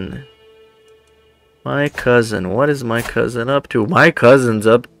cousin! My cousin. What is my cousin up to? My cousin's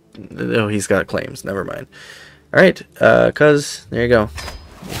up... Oh, he's got claims. Never mind. Alright, cuz, there you go.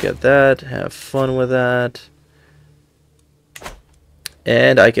 You get that. Have fun with that.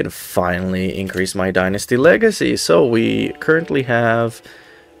 And I can finally increase my dynasty legacy. So we currently have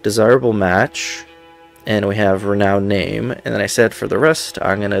desirable match. And we have renowned name. And then I said for the rest,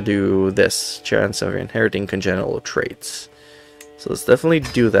 I'm going to do this. Chance of inheriting congenital traits. So let's definitely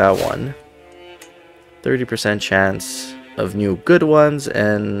do that one. 30% chance of new good ones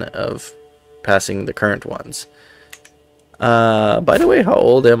and of passing the current ones. By the way, how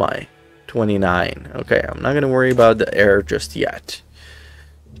old am I? 29. Okay, I'm not going to worry about the heir just yet.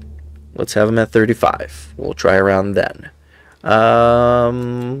 Let's have him at 35. We'll try around then.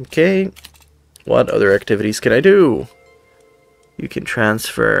 Okay. What other activities can I do? You can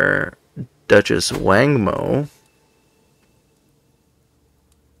transfer Duchess Wangmo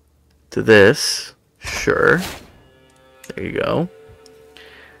to this. Sure. There you go.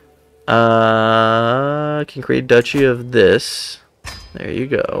 I can create duchy of this. There you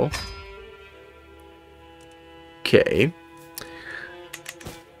go. Okay.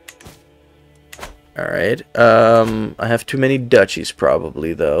 Alright. I have too many duchies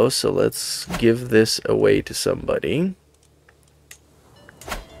probably though, so let's give this away to somebody.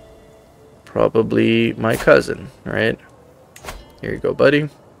 Probably my cousin, right? Here you go, buddy.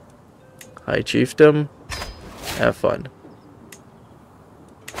 High chiefdom. Have fun.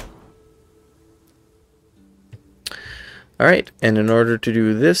 Alright, and in order to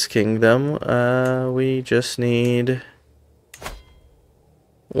do this kingdom, we just need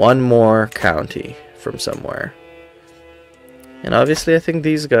one more county from somewhere. And obviously I think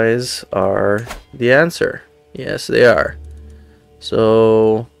these guys are the answer. Yes, they are.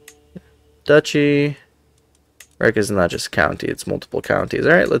 So, duchy. Rec is not just county, it's multiple counties.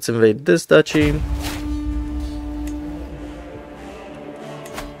 Alright, let's invade this duchy.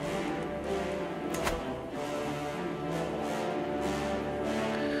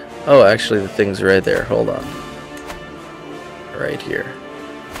 Oh, actually the thing's right there. Hold on. Right here.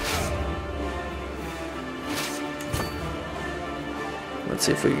 Let's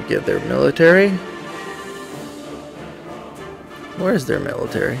see if we can get their military. Where's their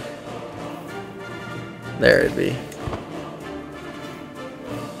military? There it'd be.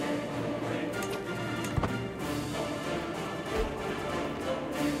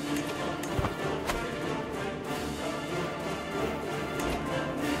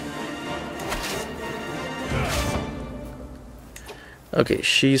 Okay,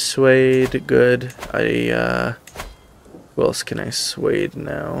 she's swayed. Good. Who else can I swayed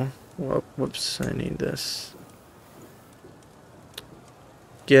now? Whoops, I need this.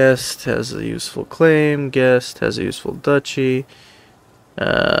 Guest has a useful claim. Guest has a useful duchy.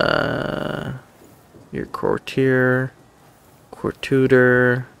 Your courtier.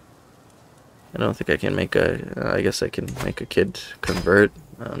 Courtutor. I don't think I can make a... I guess I can make a kid convert.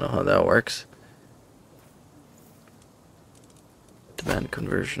 I don't know how that works. Demand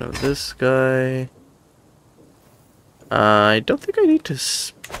conversion of this guy. I don't think I need to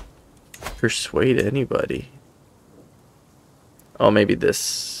persuade anybody. Oh, maybe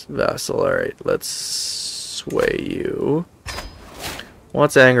this vassal. Alright, let's sway you.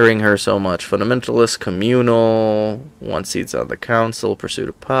 What's angering her so much? Fundamentalist, communal, want seats on the council, pursuit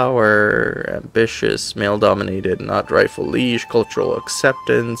of power, ambitious, male-dominated, not rightful liege, cultural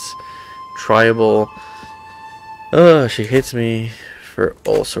acceptance, tribal. She hates me for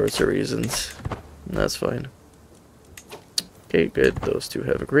all sorts of reasons. That's fine. Okay, good. Those two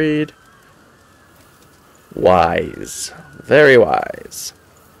have agreed. Wise. Very wise.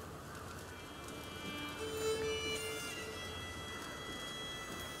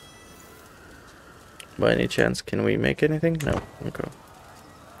 By any chance, can we make anything? No. Okay.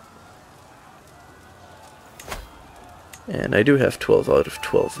 And I do have 12 out of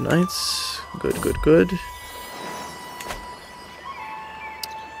 12 knights. Good, good, good.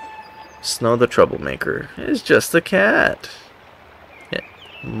 Snow the troublemaker. It's just a cat. Yeah.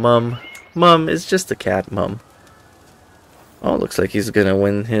 Mum. Mum, it's just a cat, Mum. Oh, looks like he's gonna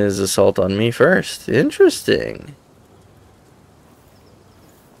win his assault on me first. Interesting.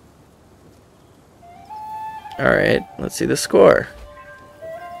 Alright, let's see the score.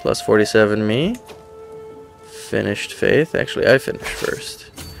 Plus 47 me. Finished faith. Actually, I finished first.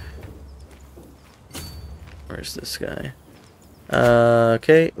 Where's this guy?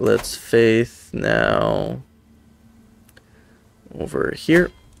 Okay, let's faith now. Over here.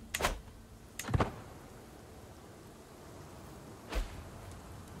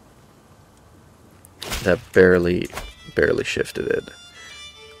 That barely shifted it.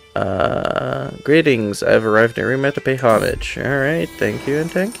 Greetings, I've arrived in Rima to pay homage. Alright, thank you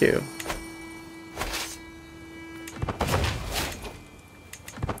and thank you.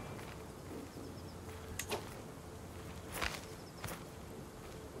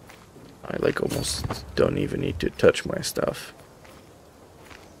 I like almost don't even need to touch my stuff.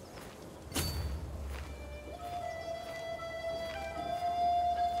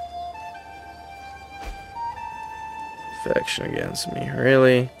 Faction against me,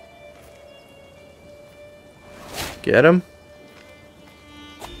 really? Get him.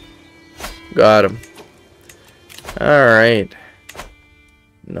 Got him. Alright.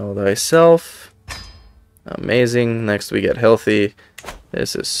 Know thyself. Amazing. Next we get healthy.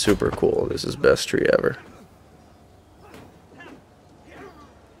 This is super cool. This is best tree ever.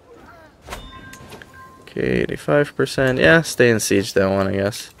 Okay, 85%. Yeah, stay in siege that one, I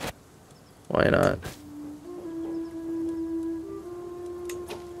guess. Why not?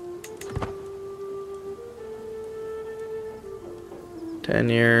 $10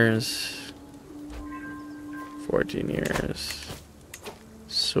 years. 14 years.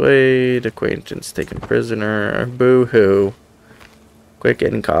 Swayed. Acquaintance taken prisoner. Boo-hoo. Quick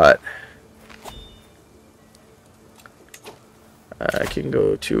getting caught. I can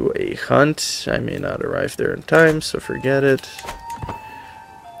go to a hunt. I may not arrive there in time, so forget it.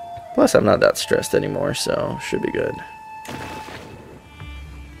 Plus, I'm not that stressed anymore, so should be good.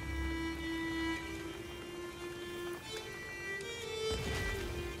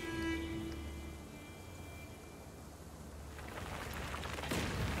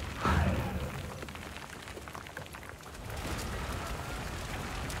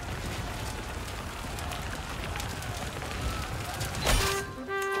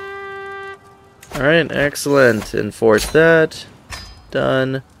 Alright, excellent. Enforce that.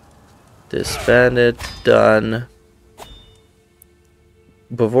 Done. Disband it. Done.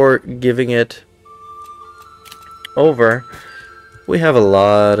 Before giving it over, we have a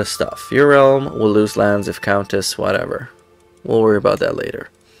lot of stuff. Your realm will lose lands if countess, whatever. We'll worry about that later.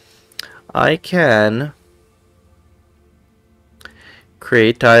 I can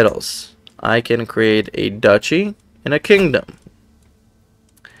create titles. I can create a duchy and a kingdom.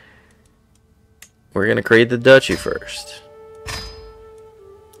 We're going to create the duchy first.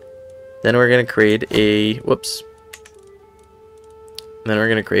 Then we're going to create a... Whoops. Then we're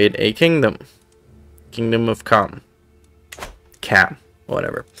going to create a kingdom. Kingdom of Cam.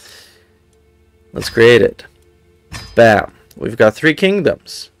 Whatever. Let's create it. Bam. We've got 3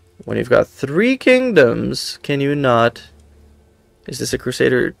 kingdoms. When you've got 3 kingdoms, can you not... Is this a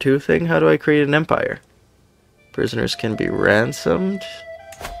Crusader 2 thing? How do I create an empire? Prisoners can be ransomed.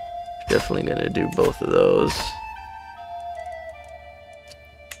 Definitely gonna do both of those.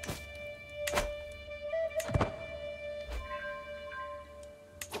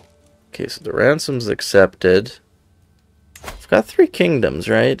 Okay, so the ransom's accepted. I've got 3 kingdoms,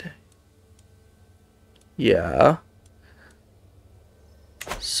 right? Yeah.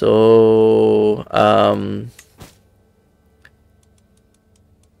 So,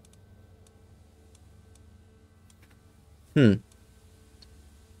 Too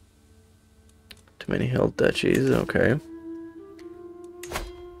many held duchies, okay.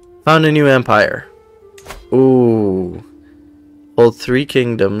 Found a new empire. Ooh. Hold 3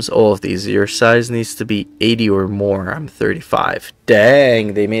 kingdoms, all of these. Your size needs to be 80 or more. I'm 35.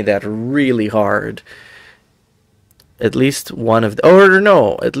 Dang, they made that really hard. At least one of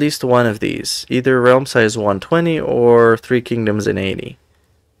at least one of these. Either realm size 120 or 3 kingdoms in 80.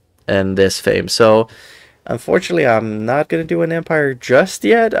 And this fame. So, unfortunately, I'm not going to do an empire just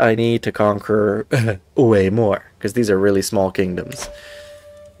yet. I need to conquer way more. Because these are really small kingdoms.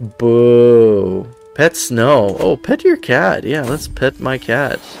 Boo. Pet Snow. Oh, pet your cat. Yeah, let's pet my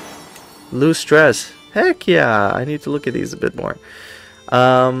cat. Lose stress. Heck yeah. I need to look at these a bit more.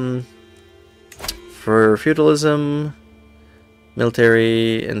 For feudalism,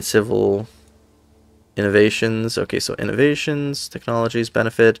 military, and civil innovations. Okay, so innovations, technologies,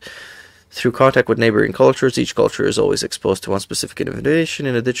 benefit. Through contact with neighboring cultures, each culture is always exposed to one specific innovation.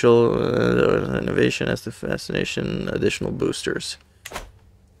 In additional innovation as the fascination, additional boosters.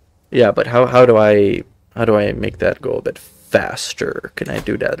 Yeah, but how do I make that go a bit faster? Can I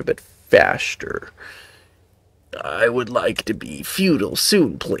do that a bit faster? I would like to be feudal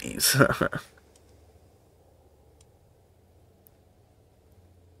soon, please.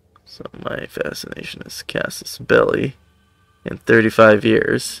 So my fascination is Casus Belli in 35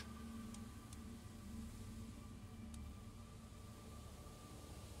 years.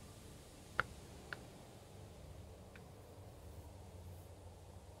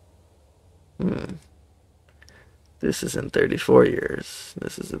 This is in 34 years.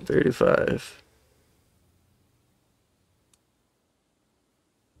 This is in 35.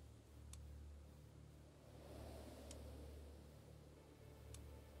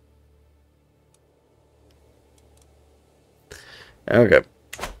 Okay.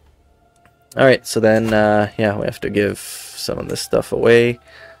 Alright, so then, yeah, we have to give some of this stuff away.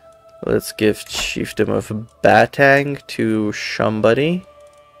 Let's give Chiefdom of Batang to somebody.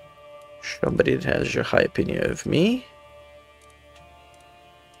 Somebody that has a high opinion of me.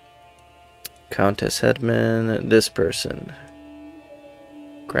 Countess Headman, this person.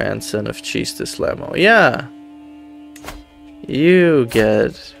 Grandson of Chistis Lemo. Yeah! You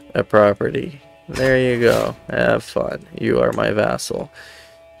get a property. There you go. Have fun. You are my vassal.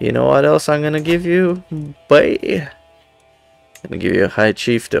 You know what else I'm gonna give you? Bye! I'm gonna give you a high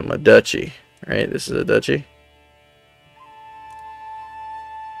chiefdom, a duchy. Right? This is a duchy.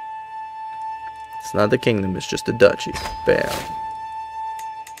 It's not the kingdom, it's just a duchy. Bam.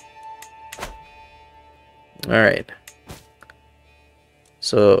 Alright.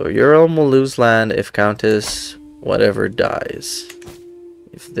 So, your realm will lose land if Countess whatever dies.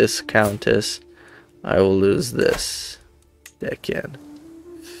 If this Countess, I will lose this. Deccan.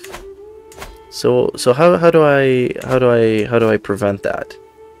 So how do I prevent that?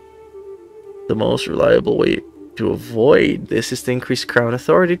 The most reliable way to avoid this is to increase crown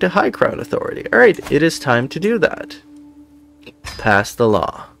authority to high crown authority. Alright, it is time to do that. Pass the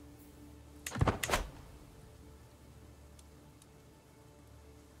law.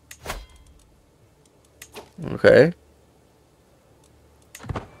 Okay.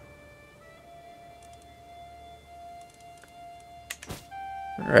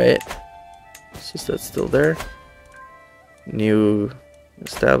 Alright. Is that still there? New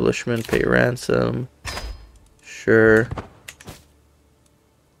establishment, pay ransom. Sure.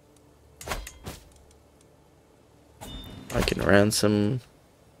 I can ransom.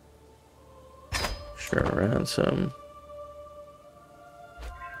 Sure, ransom.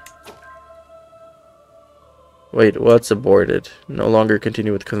 Wait, what's aborted? No longer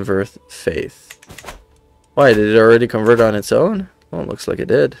continue with convert faith. Why, did it already convert on its own? Well, it looks like it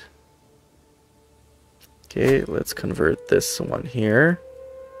did. Okay, let's convert this one here.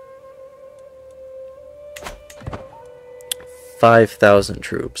 5,000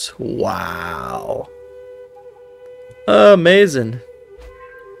 troops. Wow. Amazing.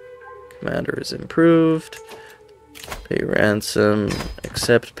 Commander is improved. Pay ransom.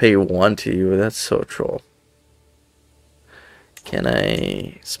 Accept pay 1 to you. That's so troll. Can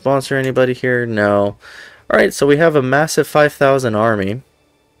I sponsor anybody here? No. Alright, so we have a massive 5,000 army.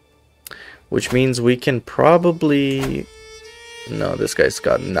 Which means we can probably... No, this guy's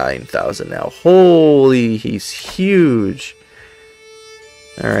got 9,000 now. Holy, he's huge.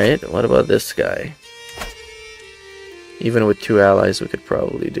 Alright, what about this guy? Even with 2 allies, we could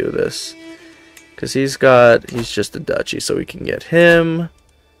probably do this. Because he's just a duchy, so we can get him.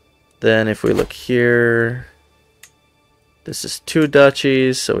 Then if we look here... This is 2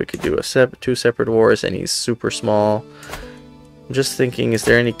 duchies, so we could do 2 separate wars, and he's super small. I'm just thinking, is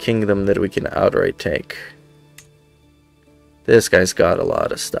there any kingdom that we can outright take? This guy's got a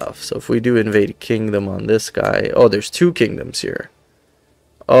lot of stuff. So if we do invade a kingdom on this guy... Oh, there's 2 kingdoms here.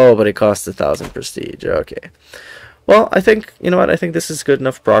 Oh, but it costs 1,000 prestige. Okay. Well, I think, you know what? I think this is good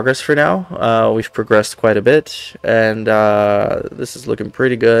enough progress for now. We've progressed quite a bit. And this is looking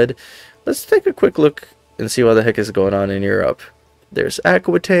pretty good. Let's take a quick look and see what the heck is going on in Europe. There's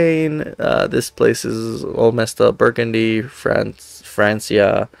Aquitaine. This place is all messed up. Burgundy,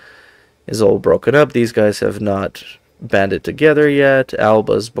 Francia is all broken up. These guys have not banded together yet.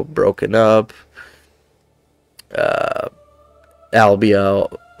 Alba's broken up.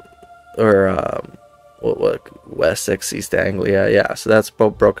 Albia, or what? Wessex, East Anglia. Yeah, so that's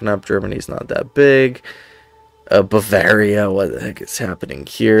both broken up. Germany's not that big. Bavaria, what the heck is happening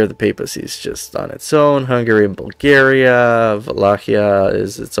here? The papacy is just on its own. Hungary and Bulgaria. Wallachia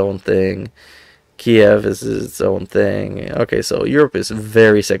is its own thing. Kiev is its own thing. Okay, so Europe is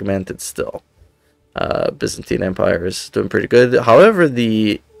very segmented still. Byzantine Empire is doing pretty good. However,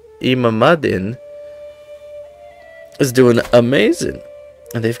 the Imamadin is doing amazing.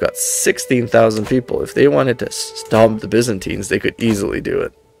 And they've got 16,000 people. If they wanted to stomp the Byzantines, they could easily do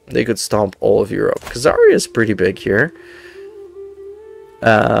it. They could stomp all of Europe. Khazaria is pretty big here.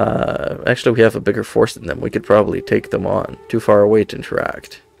 Actually, we have a bigger force than them. We could probably take them on. Too far away to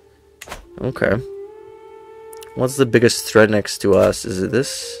interact. Okay. What's the biggest threat next to us? Is it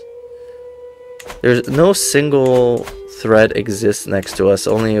this? There's no single threat exists next to us.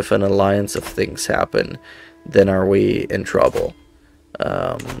 Only if an alliance of things happen, then are we in trouble.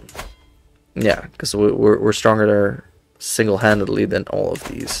 Yeah, because we're stronger single-handedly than all of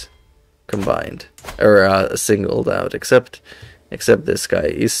these combined, or singled out, except this guy.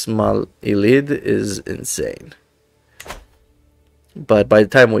 Ismail Ilid is insane, but by the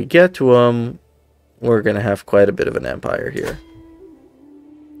time we get to him, we're gonna have quite a bit of an empire here.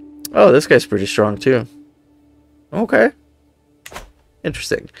 Oh, this guy's pretty strong too. Okay,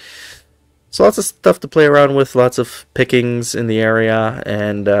 interesting. So lots of stuff to play around with, lots of pickings in the area,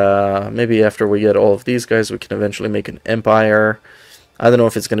 and maybe after we get all of these guys, we can eventually make an empire. I don't know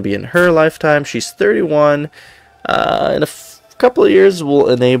if it's going to be in her lifetime. She's 31. In a couple of years, we'll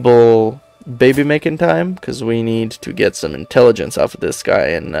enable baby making time because we need to get some intelligence off of this guy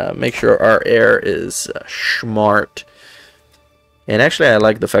and make sure our heir is smart. And actually, I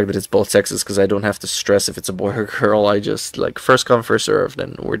like the fact that it's both sexes because I don't have to stress if it's a boy or girl. I just, like, first come, first served,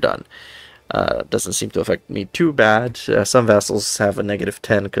 and we're done. Doesn't seem to affect me too bad. Some vassals have a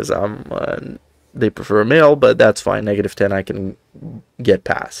 -10 because they prefer a male, but that's fine. -10 I can get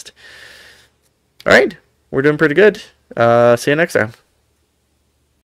past. Alright, we're doing pretty good. See you next time.